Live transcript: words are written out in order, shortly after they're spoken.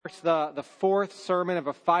the fourth sermon of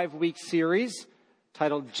a 5-week series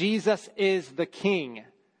titled Jesus is the King.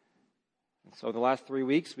 And so in the last 3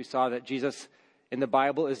 weeks, we saw that Jesus in the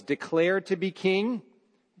Bible is declared to be King.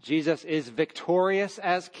 Jesus is victorious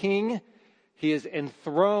as King. He is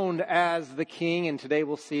enthroned as the King. And today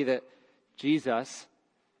we'll see that Jesus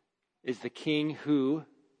is the King who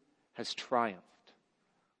has triumphed.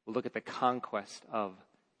 We'll look at the conquest of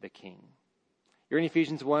the King. You're in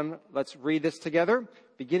Ephesians 1. Let's read this together.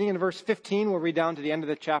 Beginning in verse 15, we'll read down to the end of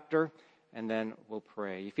the chapter, and then we'll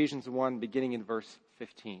pray. Ephesians 1, beginning in verse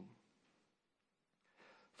 15.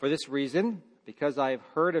 For this reason, because I have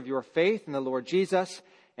heard of your faith in the Lord Jesus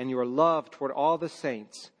and your love toward all the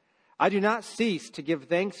saints, I do not cease to give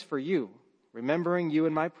thanks for you, remembering you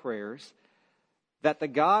in my prayers, that the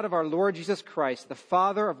God of our Lord Jesus Christ, the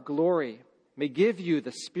Father of glory, may give you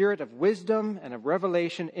the spirit of wisdom and of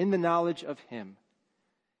revelation in the knowledge of him,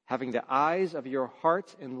 having the eyes of your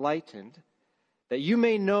hearts enlightened, that you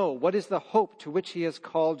may know what is the hope to which he has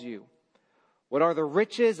called you, what are the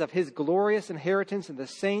riches of his glorious inheritance in the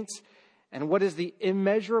saints, and what is the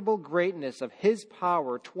immeasurable greatness of his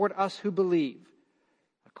power toward us who believe,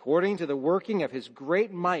 according to the working of his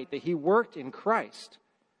great might that he worked in Christ,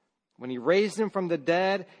 when he raised him from the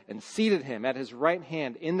dead and seated him at his right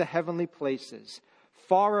hand in the heavenly places,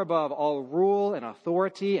 far above all rule and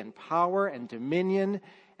authority and power and dominion,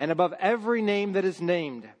 and above every name that is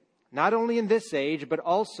named, not only in this age, but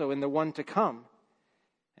also in the one to come.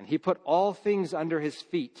 And he put all things under his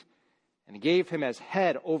feet, and gave him as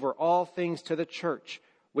head over all things to the church,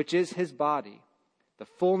 which is his body, the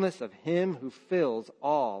fullness of him who fills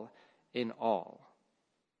all in all.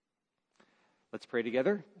 Let's pray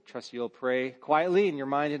together. I trust you'll pray quietly in your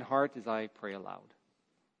mind and heart as I pray aloud.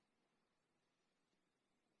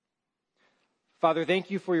 Father, thank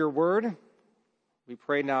you for your word. We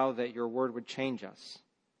pray now that your word would change us.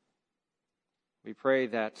 We pray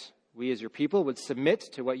that we as your people would submit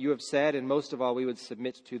to what you have said, and most of all, we would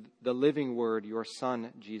submit to the living word, your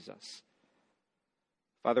Son, Jesus.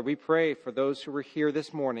 Father, we pray for those who are here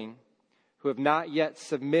this morning who have not yet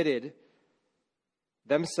submitted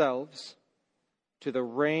themselves to the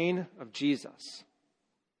reign of Jesus.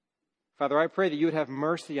 Father, I pray that you would have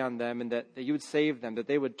mercy on them and that you would save them, that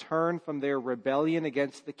they would turn from their rebellion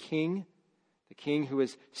against the King who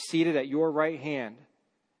is seated at your right hand,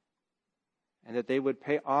 and that they would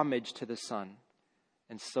pay homage to the Son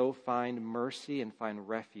and so find mercy and find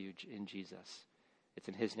refuge in Jesus. It's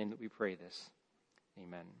in his name that we pray this.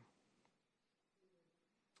 Amen.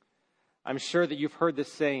 I'm sure that you've heard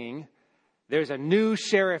this saying, there's a new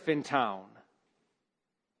sheriff in town.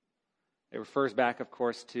 It refers back, of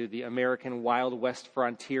course, to the American Wild West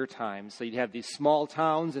frontier times. So you'd have these small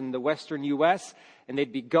towns in the western U.S., and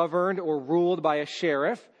they'd be governed or ruled by a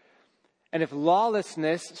sheriff. And if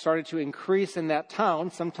lawlessness started to increase in that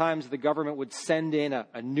town, sometimes the government would send in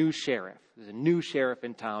a new sheriff. There's a new sheriff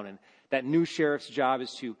in town, and that new sheriff's job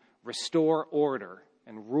is to restore order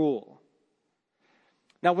and rule.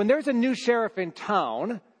 Now, when there's a new sheriff in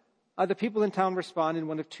town, the people in town respond in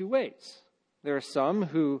one of two ways. There are some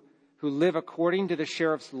who live according to the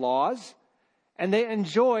sheriff's laws, and they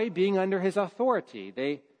enjoy being under his authority.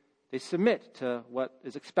 They submit to what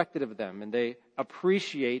is expected of them, and they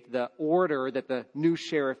appreciate the order that the new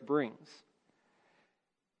sheriff brings.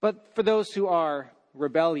 But for those who are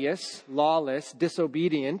rebellious, lawless,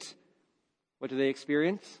 disobedient, what do they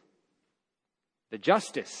experience? The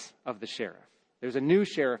justice of the sheriff. There's a new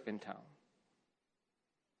sheriff in town.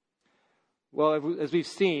 Well, as we've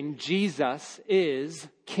seen, Jesus is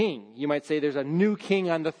king. You might say there's a new king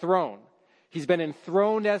on the throne. He's been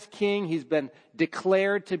enthroned as king. He's been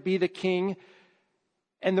declared to be the king.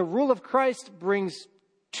 And the rule of Christ brings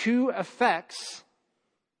two effects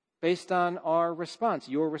based on our response,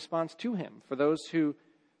 your response to him. For those who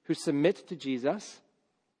submit to Jesus,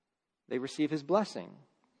 they receive his blessing.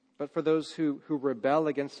 But for those who rebel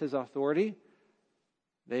against his authority,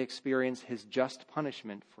 they experience his just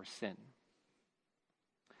punishment for sin.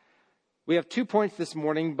 We have 2 points this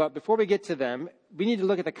morning, but before we get to them, we need to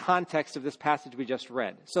look at the context of this passage we just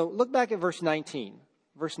read. So look back at verse 19.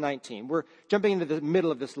 Verse 19. We're jumping into the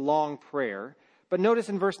middle of this long prayer. But notice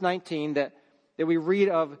in verse 19 that we read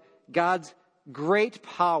of God's great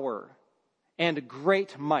power and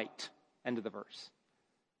great might. End of the verse.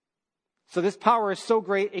 So this power is so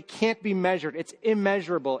great, it can't be measured. It's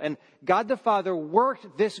immeasurable. And God the Father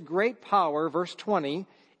worked this great power, verse 20,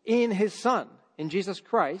 in his Son, in Jesus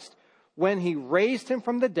Christ, when he raised him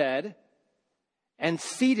from the dead and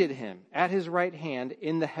seated him at his right hand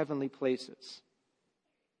in the heavenly places.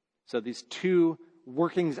 So these two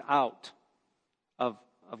workings out of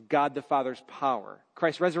of God the Father's power.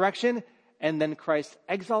 Christ's resurrection and then Christ's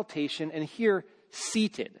exaltation, and here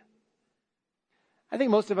seated. I think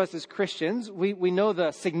most of us as Christians, we know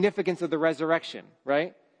the significance of the resurrection,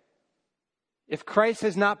 right? If Christ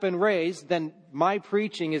has not been raised, then my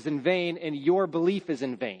preaching is in vain and your belief is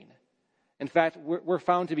in vain. In fact, we're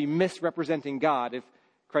found to be misrepresenting God if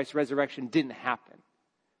Christ's resurrection didn't happen.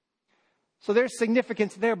 So there's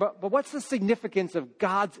significance there, but what's the significance of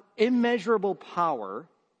God's immeasurable power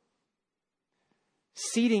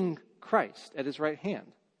seating Christ at his right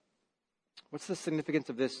hand? What's the significance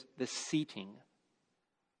of this seating?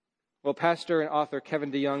 Well, pastor and author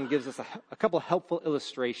Kevin DeYoung gives us a couple helpful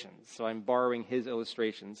illustrations, so I'm borrowing his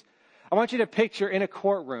illustrations. I want you to picture in a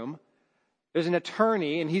courtroom, there's an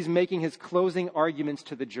attorney, and he's making his closing arguments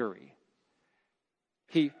to the jury.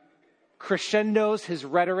 He crescendos his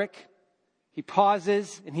rhetoric. He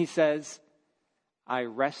pauses, and he says, "I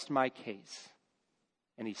rest my case,"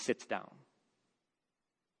 and he sits down.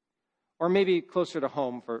 Or maybe closer to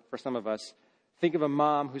home for some of us, think of a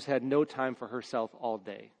mom who's had no time for herself all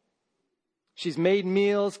day. She's made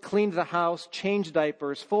meals, cleaned the house, changed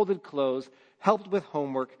diapers, folded clothes, helped with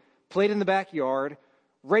homework, played in the backyard,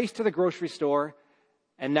 raced to the grocery store,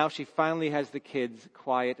 and now she finally has the kids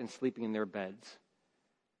quiet and sleeping in their beds.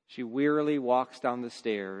 She wearily walks down the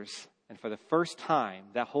stairs, and for the first time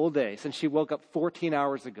that whole day, since she woke up 14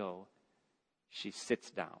 hours ago, she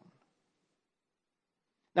sits down.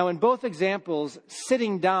 Now, in both examples,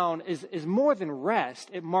 sitting down is more than rest.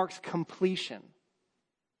 It marks completion.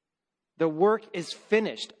 The work is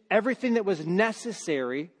finished. Everything that was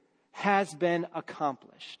necessary has been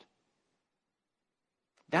accomplished.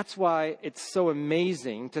 That's why it's so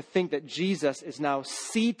amazing to think that Jesus is now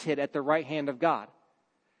seated at the right hand of God.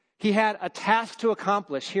 He had a task to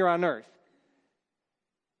accomplish here on earth,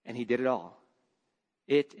 and he did it all.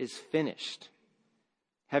 It is finished.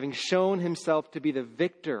 Having shown himself to be the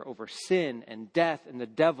victor over sin and death and the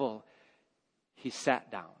devil, he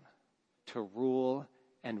sat down to rule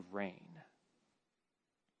and reign.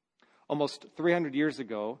 Almost 300 years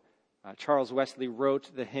ago, Charles Wesley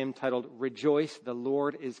wrote the hymn titled, "Rejoice, the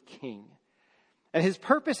Lord is King." And his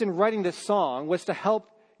purpose in writing this song was to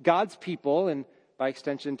help God's people, and by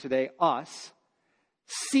extension today us,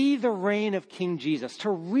 see the reign of King Jesus, to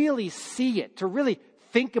really see it, to really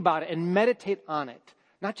think about it and meditate on it.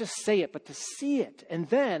 Not just say it, but to see it. And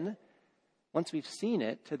then, once we've seen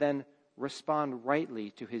it, to then respond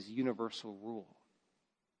rightly to his universal rule.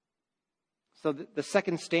 So the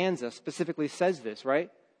second stanza specifically says this,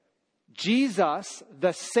 right? Jesus,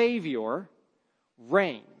 the Savior,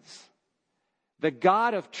 reigns. The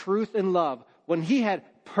God of truth and love, when he had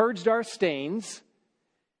purged our stains,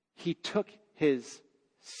 he took his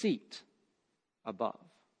seat above.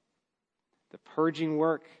 The purging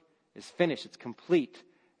work is finished. It's complete.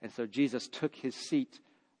 And so Jesus took his seat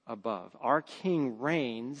above. Our King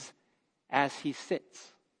reigns as he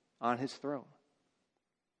sits on his throne.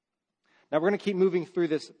 Now we're going to keep moving through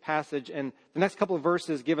this passage, and the next couple of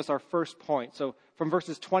verses give us our first point. So from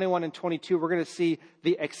verses 21 and 22, we're going to see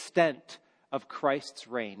the extent of Christ's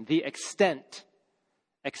reign. The extent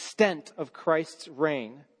of Christ's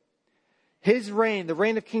reign. His reign, the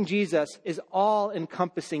reign of King Jesus, is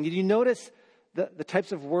all-encompassing. Did you notice the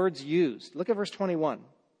types of words used? Look at verse 21.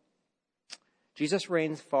 Jesus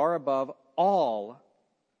reigns far above all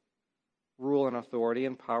rule and authority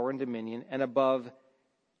and power and dominion, and above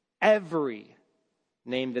every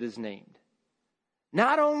name that is named.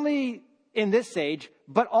 Not only in this age,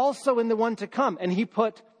 but also in the one to come. And he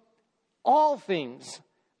put all things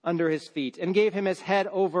under his feet and gave him as head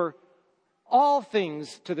over all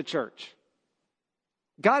things to the church.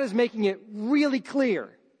 God is making it really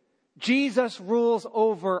clear. Jesus rules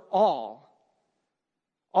over all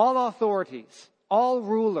authorities, all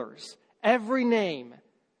rulers, every name.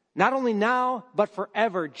 Not only now, but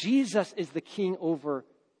forever. Jesus is the king over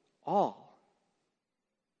all.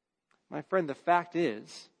 My friend, the fact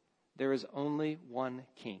is, there is only one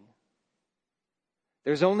king.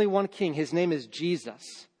 There's only one king. His name is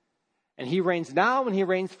Jesus. And he reigns now and he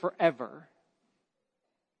reigns forever.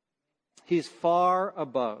 He is far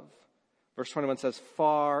above. Verse 21 says,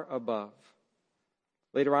 far above.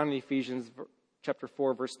 Later on in Ephesians chapter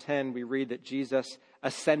 4, verse 10, we read that Jesus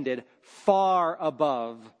ascended far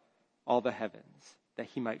above all the heavens, that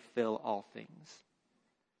he might fill all things.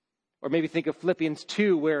 Or maybe think of Philippians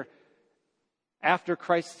 2, where after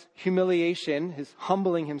Christ's humiliation, his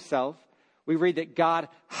humbling himself, we read that God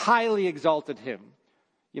highly exalted him.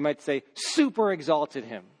 You might say super exalted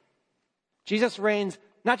him. Jesus reigns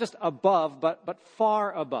not just above, but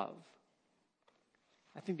far above.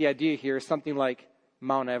 I think the idea here is something like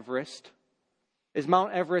Mount Everest Is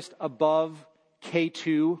Mount Everest above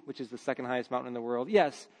K2, which is the second highest mountain in the world?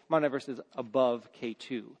 Yes, Mount Everest is above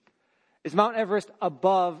K2. Is Mount Everest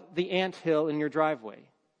above the anthill in your driveway?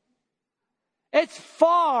 It's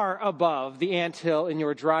far above the anthill in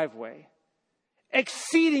your driveway.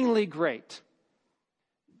 Exceedingly great.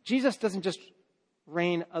 Jesus doesn't just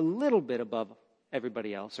reign a little bit above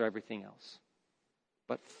everybody else or everything else,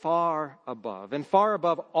 but far above. And far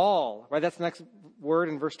above all, right? That's the next word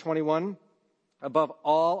in verse 21. Above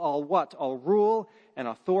all what? All rule and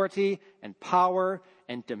authority and power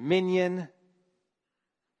and dominion.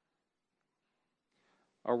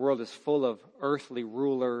 Our world is full of earthly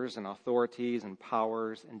rulers and authorities and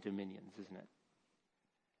powers and dominions, isn't it?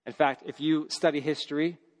 In fact, if you study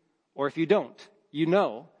history, or if you don't, you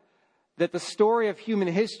know that the story of human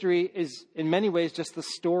history is in many ways just the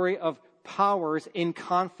story of powers in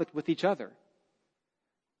conflict with each other.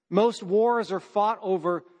 Most wars are fought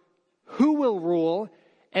over who will rule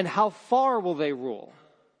and how far will they rule.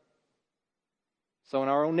 So in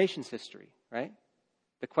our own nation's history, right?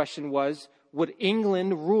 The question was, would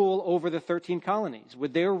England rule over the 13 colonies?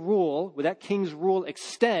 Would that king's rule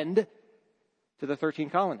extend to the 13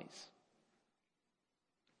 colonies?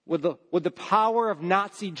 Would the power of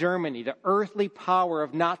Nazi Germany, the earthly power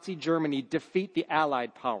of Nazi Germany, defeat the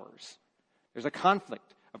Allied powers? There's a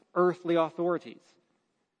conflict of earthly authorities.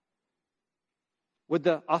 Would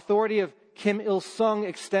the authority of Kim Il-sung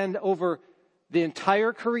extend over the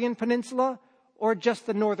entire Korean peninsula or just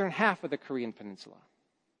the northern half of the Korean peninsula?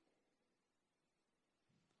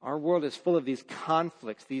 Our world is full of these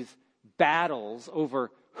conflicts, these battles over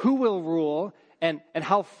who will rule and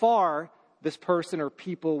how far this person or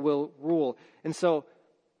people will rule. And so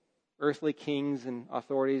earthly kings and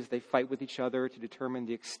authorities, they fight with each other to determine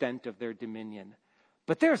the extent of their dominion.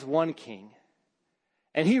 But there's one king,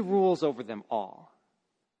 and he rules over them all.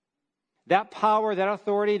 That power, that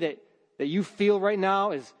authority that you feel right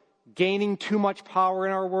now is gaining too much power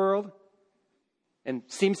in our world and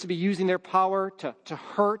seems to be using their power to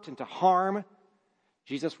hurt and to harm.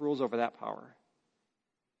 Jesus rules over that power.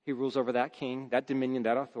 He rules over that king, that dominion,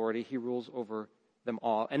 that authority. He rules over them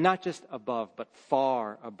all. And not just above, but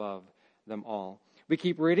far above them all. We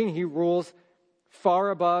keep reading. He rules far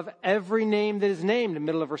above every name that is named in the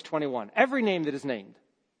middle of verse 21. Every name that is named.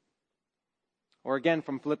 Or again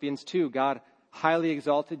from Philippians 2, God highly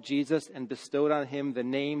exalted Jesus and bestowed on him the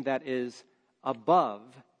name that is above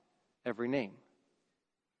every name.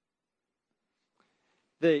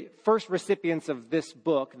 The first recipients of this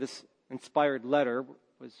book, this inspired letter,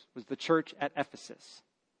 was the church at Ephesus.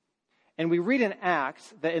 And we read in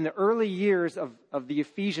Acts that in the early years of the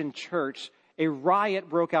Ephesian church, a riot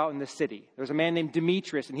broke out in the city. There's a man named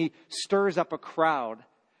Demetrius, and he stirs up a crowd.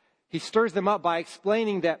 He stirs them up by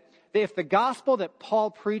explaining that if the gospel that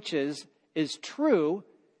Paul preaches is true,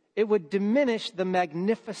 it would diminish the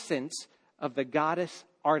magnificence of the goddess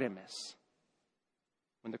Artemis.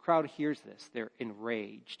 When the crowd hears this, they're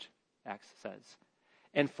enraged, Acts says.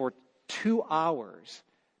 And for 2 hours,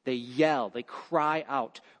 they yell, they cry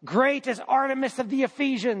out, "Great is Artemis of the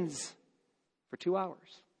Ephesians!" For 2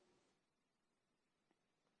 hours.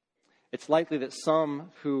 It's likely that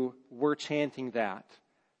some who were chanting that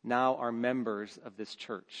now are members of this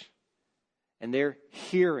church. And they're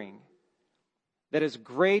hearing that as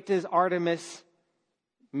great as Artemis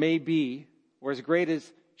may be, or as great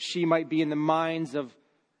as she might be in the minds of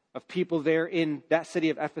people there in that city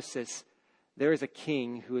of Ephesus, there is a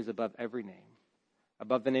king who is above every name.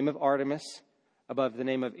 Above the name of Artemis, above the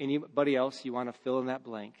name of anybody else you want to fill in that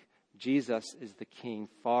blank. Jesus is the king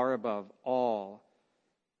far above all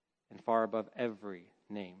and far above every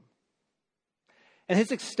name. And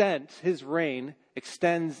his reign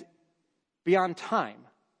extends beyond time.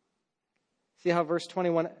 See how verse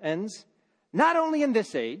 21 ends? Not only in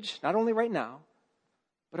this age, not only right now,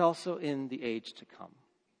 but also in the age to come.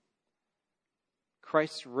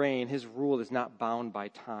 Christ's reign, his rule is not bound by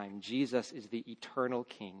time. Jesus is the eternal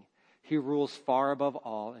king. He rules far above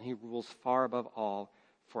all, and he rules far above all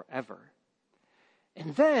forever.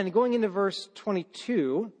 And then, going into verse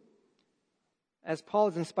 22, as Paul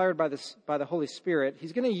is inspired by the Holy Spirit,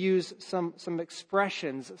 he's going to use some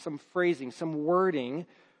expressions, some phrasing, some wording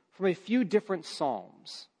from a few different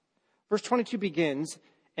psalms. Verse 22 begins,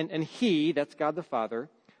 and he, that's God the Father,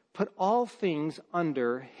 put all things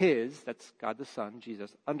under his, that's God the Son,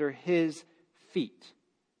 Jesus, under his feet.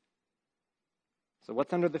 So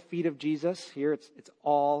what's under the feet of Jesus? Here it's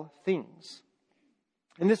all things.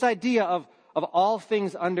 And this idea of all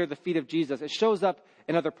things under the feet of Jesus, it shows up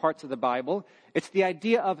in other parts of the Bible. It's the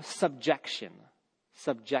idea of subjection.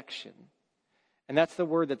 Subjection. And that's the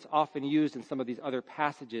word that's often used in some of these other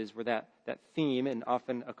passages where that theme and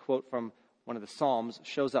often a quote from one of the Psalms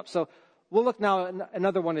shows up. So we'll look now at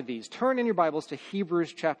another one of these. Turn in your Bibles to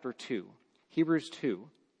Hebrews chapter 2. Hebrews 2.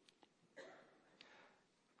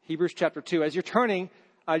 Hebrews chapter 2. As you're turning,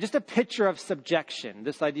 just a picture of subjection,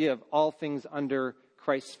 this idea of all things under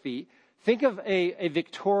Christ's feet. Think of a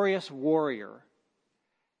victorious warrior,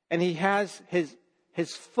 and he has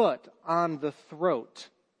his foot on the throat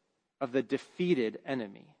of the defeated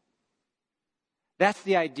enemy. That's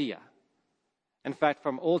the idea. In fact,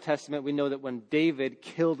 from Old Testament, we know that when David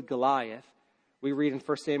killed Goliath, we read in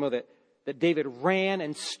 1 Samuel that David ran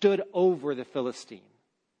and stood over the Philistine.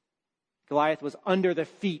 Goliath was under the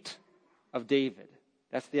feet of David.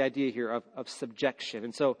 That's the idea here of subjection.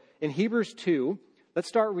 And so in Hebrews 2, let's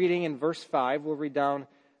start reading in verse 5. We'll read down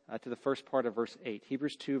to the first part of verse 8.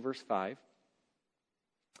 Hebrews 2, verse 5.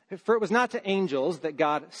 For it was not to angels that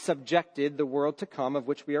God subjected the world to come, of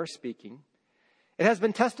which we are speaking. It has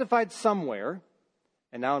been testified somewhere,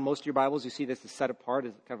 and now in most of your Bibles you see this is set apart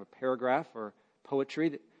as kind of a paragraph or poetry.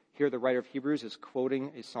 That here the writer of Hebrews is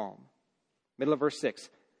quoting a psalm. Middle of verse 6.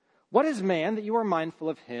 What is man that you are mindful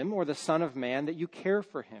of him, or the son of man that you care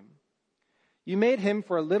for him? You made him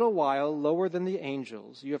for a little while lower than the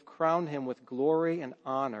angels. You have crowned him with glory and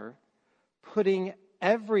honor, putting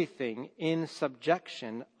everything in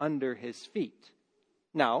subjection under his feet.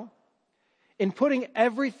 Now, in putting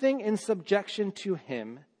everything in subjection to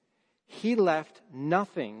him, he left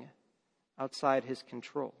nothing outside his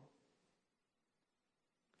control.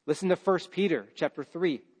 Listen to 1 Peter chapter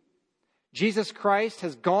 3. Jesus Christ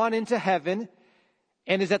has gone into heaven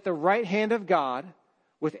and is at the right hand of God,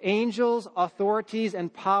 with angels, authorities,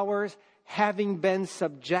 and powers having been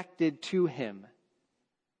subjected to him.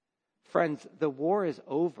 Friends, the war is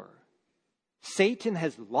over. Satan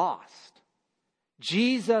has lost.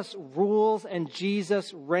 Jesus rules and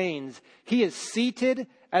Jesus reigns. He is seated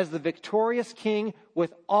as the victorious king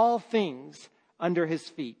with all things under his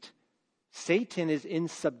feet. Satan is in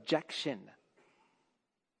subjection.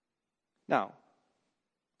 Now,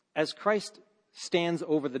 as Christ stands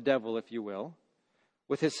over the devil, if you will,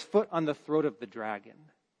 with his foot on the throat of the dragon,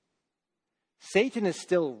 Satan is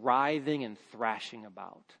still writhing and thrashing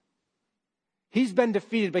about. He's been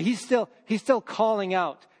defeated, but he's still calling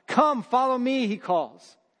out. Come, follow me, he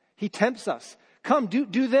calls. He tempts us. Come,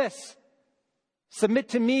 do this. Submit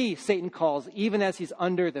to me, Satan calls, even as he's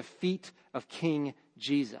under the feet of King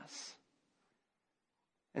Jesus.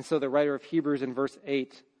 And so the writer of Hebrews in verse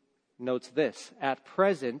 8 notes this. At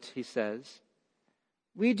present, he says,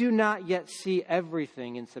 we do not yet see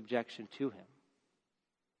everything in subjection to him.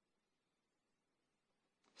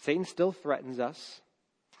 Satan still threatens us.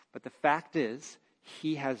 But the fact is,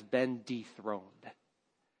 he has been dethroned.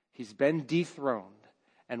 He's been dethroned.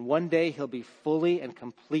 And one day he'll be fully and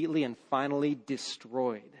completely and finally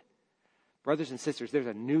destroyed. Brothers and sisters, there's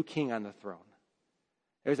a new king on the throne.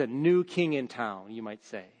 There's a new king in town, you might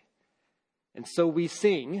say. And so we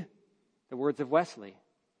sing the words of Wesley.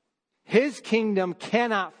 His kingdom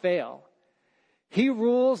cannot fail. He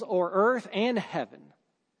rules o'er earth and heaven.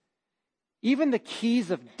 Even the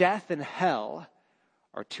keys of death and hell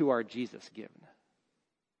are to our Jesus given.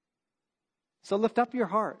 So lift up your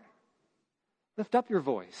heart. Lift up your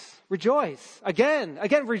voice. Rejoice. Again,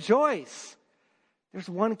 rejoice. There's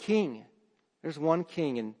one king. There's one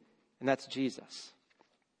king, and that's Jesus.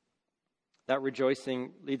 That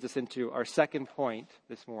rejoicing leads us into our second point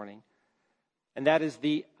this morning, and that is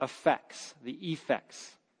the effects, the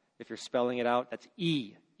effects. If you're spelling it out, that's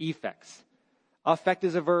effects. Affect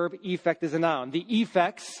is a verb, effect is a noun. The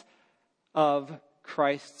effects of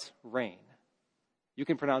Christ's reign. You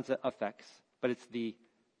can pronounce it effects, but it's the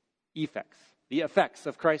effects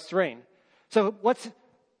of Christ's reign. So what's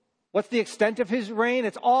the extent of his reign?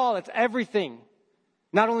 It's everything.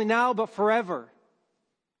 Not only now, but forever.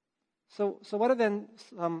 So what are then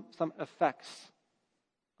some effects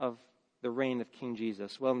of the reign of King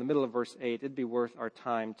Jesus? Well, in the middle of verse 8, it'd be worth our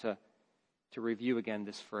time to review again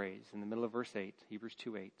this phrase. In the middle of verse 8, Hebrews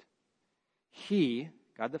 2:8. He,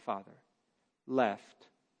 God the Father, left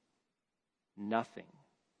nothing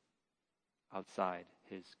outside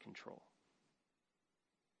his control.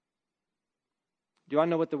 Do you want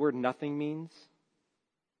to know what the word nothing means?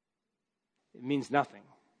 It means nothing.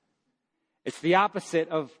 It's the opposite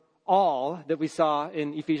of all that we saw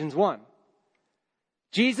in Ephesians 1.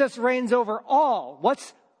 Jesus reigns over all.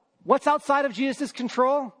 What's outside of Jesus'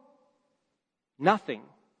 control? Nothing.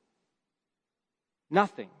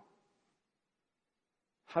 Nothing.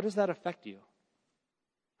 How does that affect you?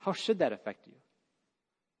 How should that affect you?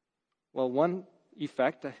 Well, one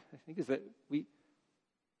effect, I think, is that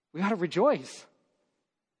We ought to rejoice.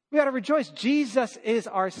 We ought to rejoice. Jesus is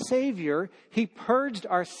our Savior. He purged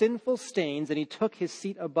our sinful stains and he took his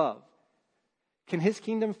seat above. Can his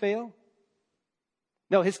kingdom fail?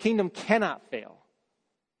 No, his kingdom cannot fail.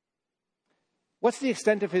 What's the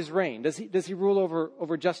extent of his reign? Does he rule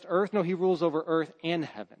over just earth? No, he rules over earth and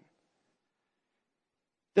heaven.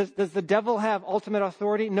 Does the devil have ultimate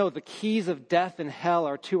authority? No, the keys of death and hell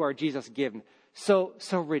are to our Jesus given. So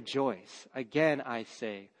rejoice. Again, I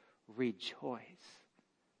say, rejoice.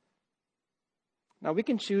 Now, we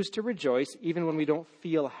can choose to rejoice even when we don't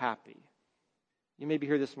feel happy. You may be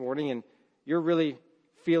here this morning and you're really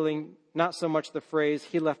feeling not so much the phrase,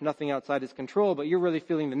 he left nothing outside his control, but you're really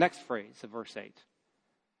feeling the next phrase of verse 8.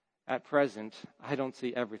 At present, I don't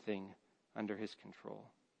see everything under his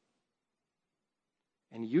control.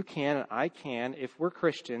 And you can, and I can, if we're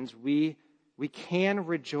Christians, we can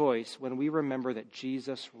rejoice when we remember that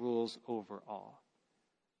Jesus rules over all.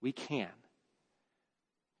 We can.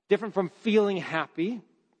 Different from feeling happy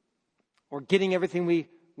or getting everything we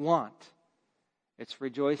want. It's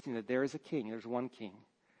rejoicing that there is a king. There's one king,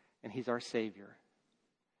 and he's our Savior.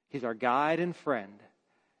 He's our guide and friend,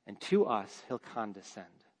 and to us he'll condescend.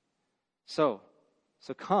 So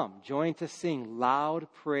come, join to sing loud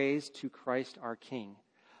praise to Christ our King.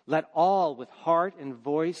 Let all with heart and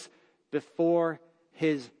voice before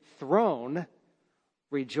his throne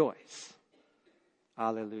rejoice.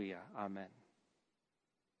 Alleluia. Amen.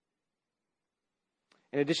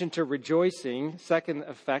 In addition to rejoicing, second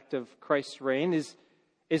effect of Christ's reign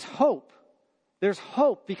is hope. There's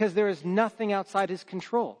hope because there is nothing outside his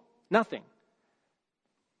control. Nothing.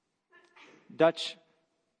 Dutch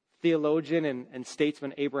theologian and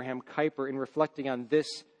statesman Abraham Kuyper, in reflecting on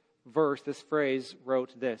this verse, this phrase,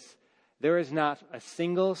 wrote this: there is not a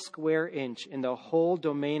single square inch in the whole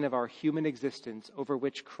domain of our human existence over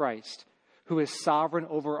which Christ, who is sovereign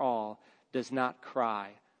over all, does not cry,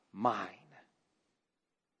 mine.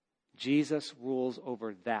 Jesus rules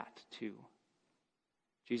over that too.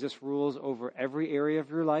 Jesus rules over every area of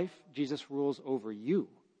your life. Jesus rules over you.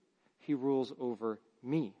 He rules over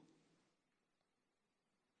me.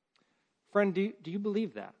 Friend, do you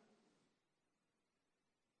believe that?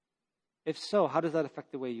 If so, how does that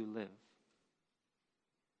affect the way you live?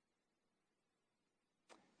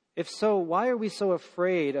 If so, why are we so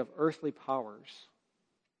afraid of earthly powers?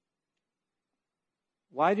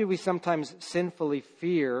 Why do we sometimes sinfully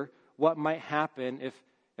fear what might happen if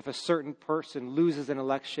a certain person loses an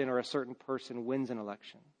election or a certain person wins an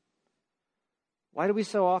election? Why do we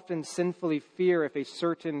so often sinfully fear if a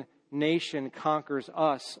certain nation conquers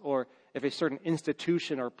us, or if a certain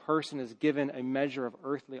institution or person is given a measure of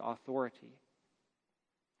earthly authority?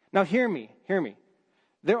 Now hear me.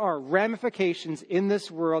 There are ramifications in this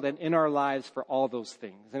world and in our lives for all those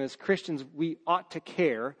things. And as Christians, we ought to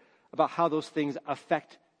care about how those things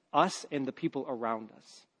affect us and the people around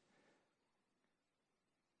us.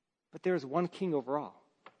 But there is one king over all.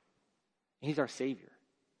 He's our Savior.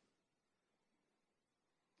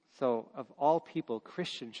 So of all people,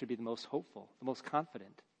 Christians should be the most hopeful, the most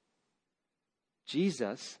confident.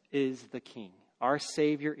 Jesus is the king. Our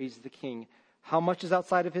Savior is the king. How much is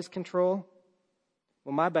outside of his control?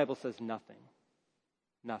 Well, my Bible says nothing.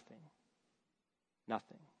 Nothing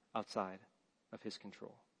outside of his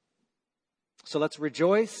control. So let's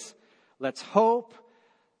rejoice. Let's hope.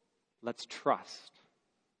 Let's trust.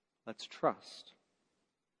 Let's trust.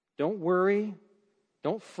 Don't worry.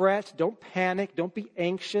 Don't fret. Don't panic. Don't be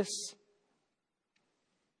anxious.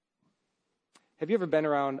 Have you ever been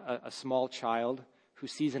around a small child who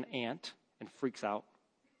sees an ant and freaks out?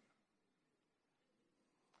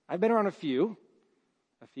 I've been around a few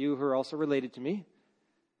who are also related to me.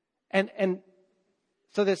 And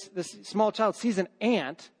so this small child sees an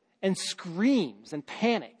ant and screams and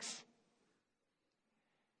panics.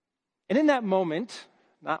 And in that moment,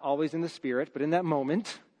 not always in the spirit, but in that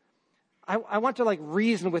moment, I want to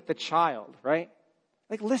reason with the child, right?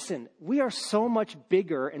 Listen, we are so much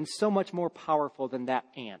bigger and so much more powerful than that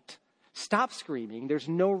ant. Stop screaming. There's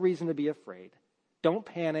no reason to be afraid. Don't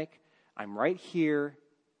panic. I'm right here,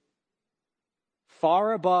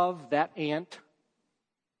 far above that ant.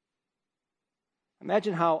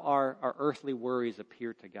 Imagine how our earthly worries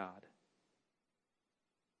appear to God.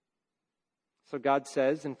 So God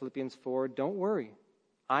says in Philippians 4, don't worry.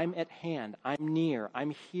 I'm at hand. I'm near.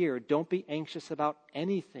 I'm here. Don't be anxious about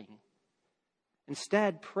anything.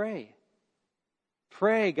 Instead, pray.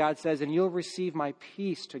 Pray, God says, and you'll receive my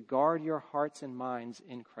peace to guard your hearts and minds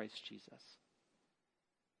in Christ Jesus.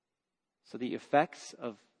 So the effects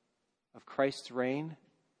of Christ's reign,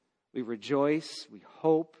 we rejoice, we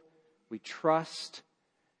hope, we trust,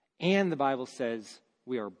 and the Bible says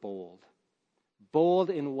we are bold. Bold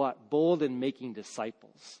in what? Bold in making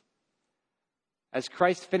disciples. As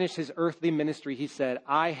Christ finished his earthly ministry, he said,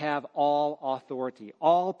 I have all authority,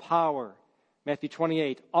 all power. Matthew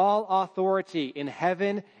 28, all authority in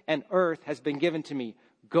heaven and earth has been given to me.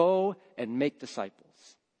 Go and make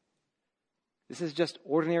disciples. This is just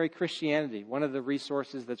ordinary Christianity. One of the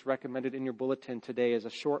resources that's recommended in your bulletin today is a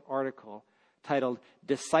short article titled,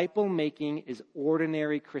 Disciple Making is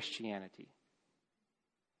Ordinary Christianity.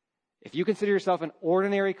 If you consider yourself an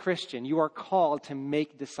ordinary Christian, you are called to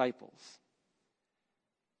make disciples.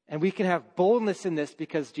 And we can have boldness in this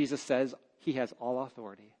because Jesus says he has all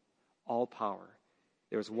authority, all power.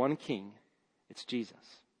 There's one king, it's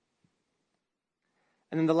Jesus.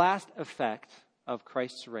 And then the last effect of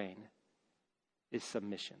Christ's reign is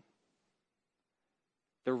submission.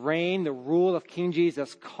 The reign, the rule of King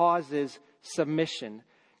Jesus causes submission.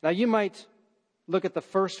 Now you might look at the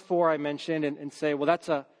first four I mentioned and say, well, that's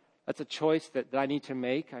a choice that I need to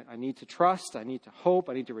make. I need to trust. I need to hope.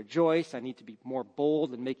 I need to rejoice. I need to be more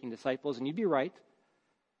bold in making disciples. And you'd be right.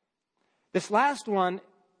 This last one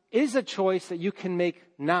is a choice that you can make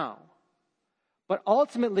now. But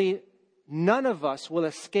ultimately, none of us will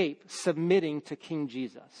escape submitting to King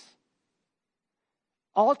Jesus.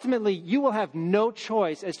 Ultimately, you will have no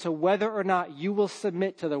choice as to whether or not you will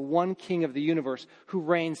submit to the one King of the universe who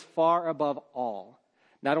reigns far above all.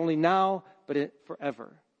 Not only now, but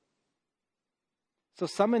forever. So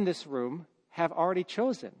some in this room have already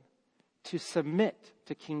chosen to submit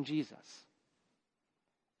to King Jesus.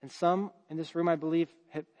 And some in this room, I believe,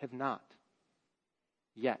 have not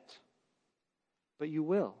yet. But you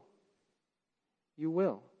will. You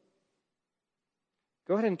will.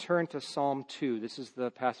 Go ahead and turn to Psalm 2. This is the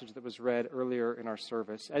passage that was read earlier in our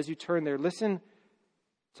service. As you turn there, listen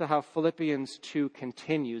to how Philippians 2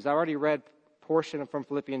 continues. I already read a portion from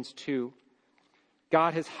Philippians 2.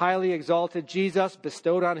 God has highly exalted Jesus,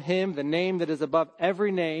 bestowed on him the name that is above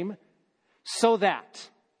every name, so that.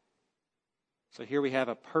 So here we have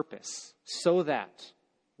a purpose. So that.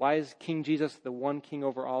 Why is King Jesus the one king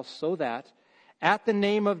over all? So that at the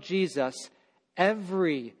name of Jesus,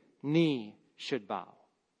 every knee should bow.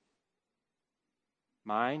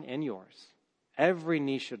 Mine and yours. Every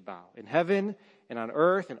knee should bow. In heaven and on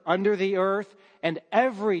earth and under the earth. And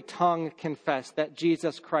every tongue confess that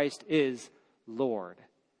Jesus Christ is Lord.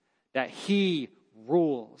 That he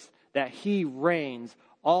rules. That he reigns.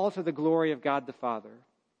 All to the glory of God the Father.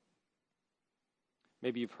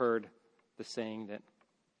 Maybe you've heard the saying that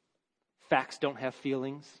facts don't have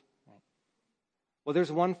feelings. Well,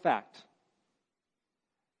 there's one fact.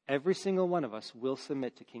 Every single one of us will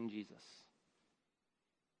submit to King Jesus.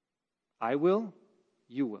 I will,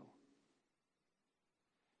 you will.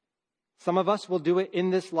 Some of us will do it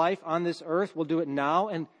in this life, on this earth. We'll do it now,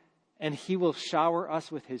 and he will shower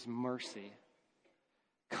us with his mercy.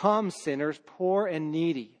 Come, sinners, poor and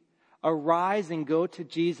needy. Arise and go to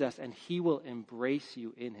Jesus, and he will embrace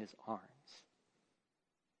you in his arms.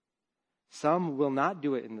 Some will not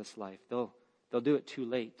do it in this life. They'll do it too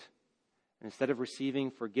late. And instead of receiving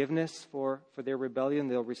forgiveness for their rebellion,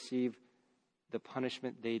 they'll receive the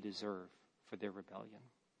punishment they deserve for their rebellion.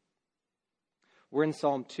 We're in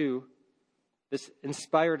Psalm 2. This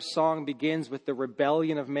inspired song begins with the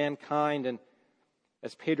rebellion of mankind. And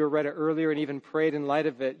as Pedro read it earlier and even prayed in light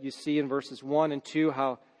of it, you see in verses 1 and 2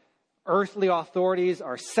 how earthly authorities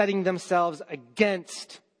are setting themselves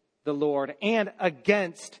against the Lord and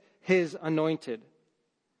against his anointed.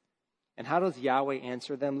 And how does Yahweh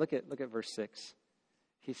answer them? Look at verse 6.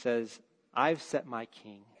 He says, I've set my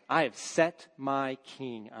king. I have set my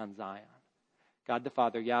king on Zion. God the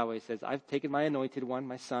Father, Yahweh, says, I've taken my anointed one,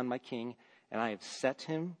 my son, my king, and I have set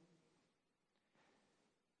him.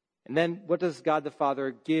 And then what does God the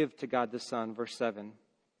Father give to God the Son? Verse 7.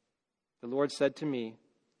 The Lord said to me,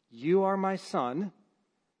 you are my son.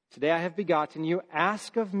 Today I have begotten you.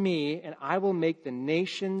 Ask of me, and I will make the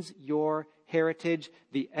nations your heritage,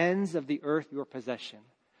 the ends of the earth your possession.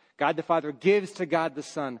 God the Father gives to God the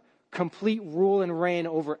Son complete rule and reign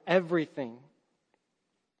over everything.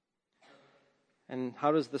 And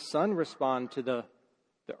how does the Son respond to the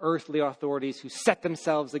earthly authorities who set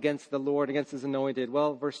themselves against the Lord, against his anointed?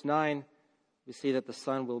 Well, verse 9, we see that the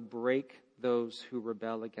Son will break those who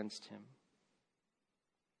rebel against him.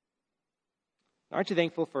 Aren't you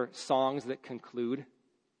thankful for songs that conclude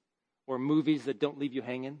or movies that don't leave you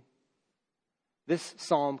hanging? This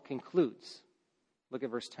psalm concludes. Look at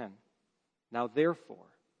verse 10. Now therefore,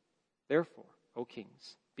 O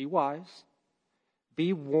kings, be wise,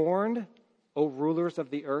 be warned, O rulers of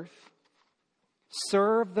the earth.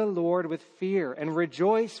 Serve the Lord with fear and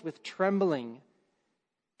rejoice with trembling.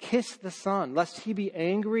 Kiss the Son, lest he be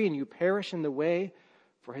angry and you perish in the way,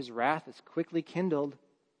 for his wrath is quickly kindled.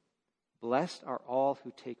 Blessed are all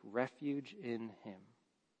who take refuge in him.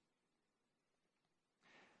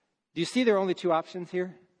 Do you see there are only two options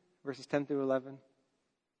here? Verses 10 through 11.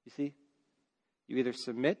 You see? You either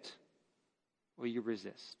submit or you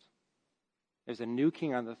resist. There's a new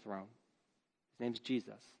king on the throne. His name's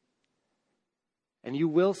Jesus. And you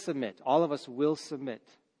will submit. All of us will submit.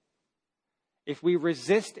 If we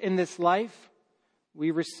resist in this life,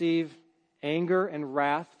 we receive anger and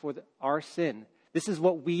wrath for our sin. This is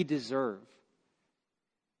what we deserve.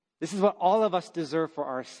 This is what all of us deserve for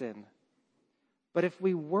our sin. But if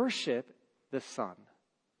we worship the Son,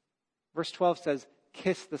 verse 12 says,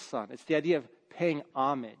 kiss the Son. It's the idea of paying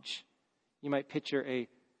homage. You might picture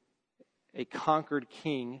a conquered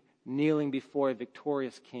king kneeling before a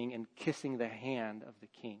victorious king and kissing the hand of the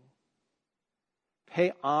king.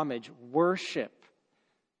 Pay homage, worship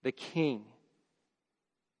the king,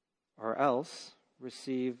 or else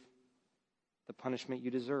receive the punishment you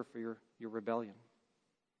deserve for your rebellion.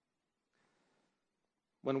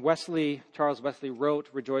 When Charles Wesley wrote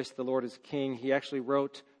Rejoice the Lord is King, he actually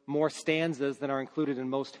wrote more stanzas than are included in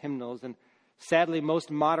most hymnals. And sadly,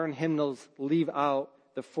 most modern hymnals leave out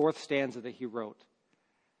the fourth stanza that he wrote.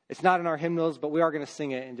 It's not in our hymnals, but we are going to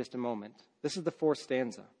sing it in just a moment. This is the fourth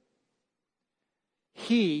stanza.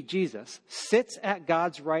 He, Jesus, sits at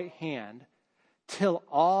God's right hand till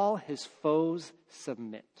all his foes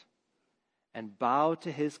submit and bow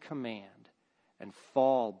to his command and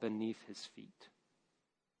fall beneath his feet.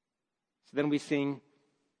 So then we sing,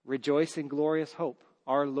 Rejoice in glorious hope.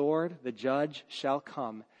 Our Lord, the judge, shall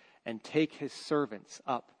come and take his servants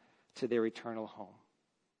up to their eternal home.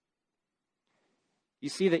 You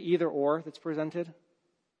see the either or that's presented?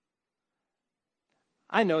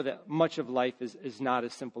 I know that much of life is not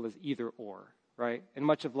as simple as either or, right? In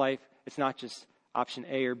much of life, it's not just option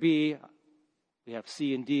A or B. We have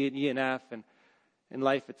C and D and E and F. And in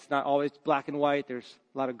life, it's not always black and white. There's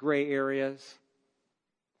a lot of gray areas.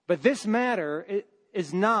 But this matter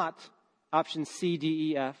is not option C,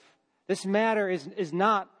 D, E, F. This matter is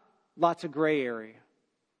not lots of gray area.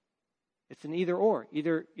 It's an either or.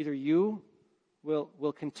 Either you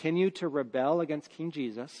will continue to rebel against King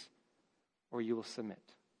Jesus, or you will submit.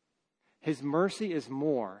 His mercy is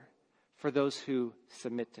more for those who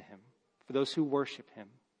submit to him, for those who worship him.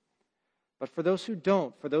 But for those who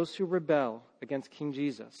don't, for those who rebel against King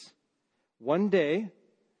Jesus, one day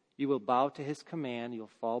you will bow to his command, you'll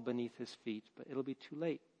fall beneath his feet, but it'll be too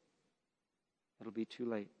late. It'll be too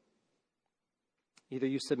late. Either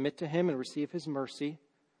you submit to him and receive his mercy,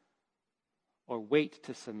 or wait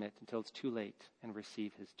to submit until it's too late and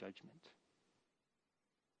receive his judgment.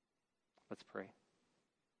 Let's pray.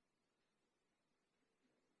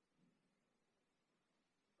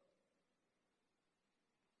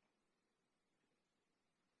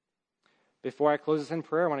 Before I close this in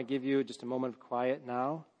prayer, I want to give you just a moment of quiet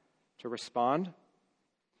now to respond.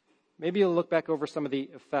 Maybe you'll look back over some of the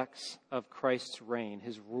effects of Christ's reign,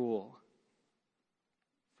 his rule.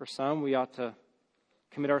 For some, we ought to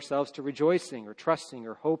commit ourselves to rejoicing or trusting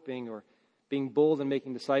or hoping or being bold in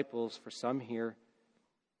making disciples. For some here,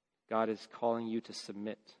 God is calling you to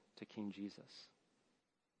submit to King Jesus.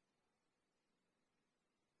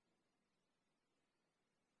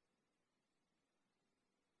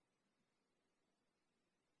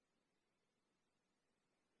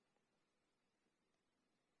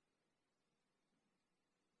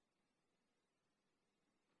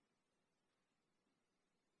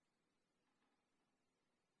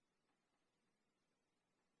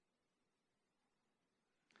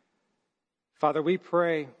 Father, we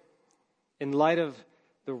pray, in light of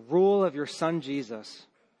the rule of your Son Jesus,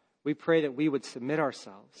 we pray that we would submit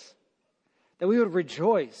ourselves, that we would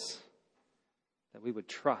rejoice, that we would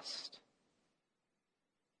trust,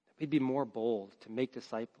 that we'd be more bold to make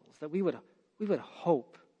disciples, that we would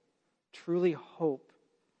hope, truly hope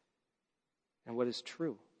in what is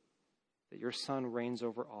true, that your Son reigns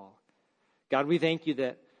over all. God, we thank you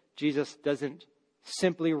that Jesus doesn't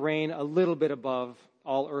simply reign a little bit above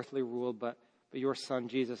all earthly rule, but your Son,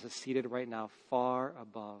 Jesus, is seated right now far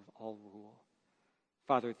above all rule.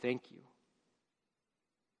 Father, thank you.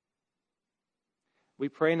 We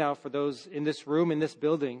pray now for those in this room, in this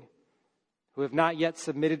building, who have not yet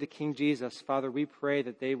submitted to King Jesus. Father, we pray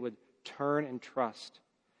that they would turn and trust.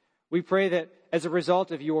 We pray that as a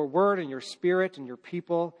result of your word and your spirit and your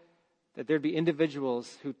people, that there'd be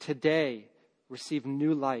individuals who today receive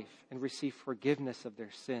new life and receive forgiveness of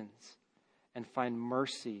their sins and find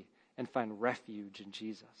mercy and find refuge in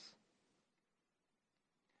Jesus.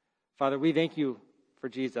 Father, we thank you for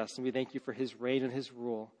Jesus, and we thank you for his reign and his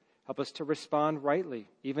rule. Help us to respond rightly,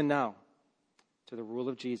 even now, to the rule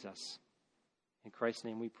of Jesus. In Christ's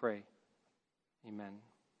name we pray. Amen.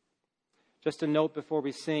 Just a note before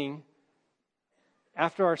we sing.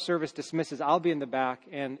 After our service dismisses, I'll be in the back,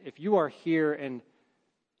 and if you are here and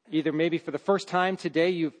either maybe for the first time today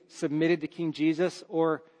you've submitted to King Jesus,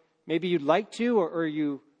 or maybe you'd like to, or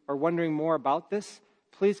you are wondering more about this,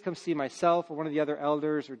 please come see myself or one of the other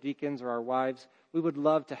elders or deacons or our wives. We would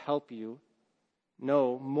love to help you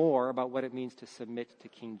know more about what it means to submit to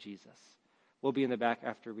King Jesus. We'll be in the back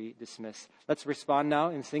after we dismiss. Let's respond now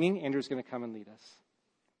in singing. Andrew's going to come and lead us.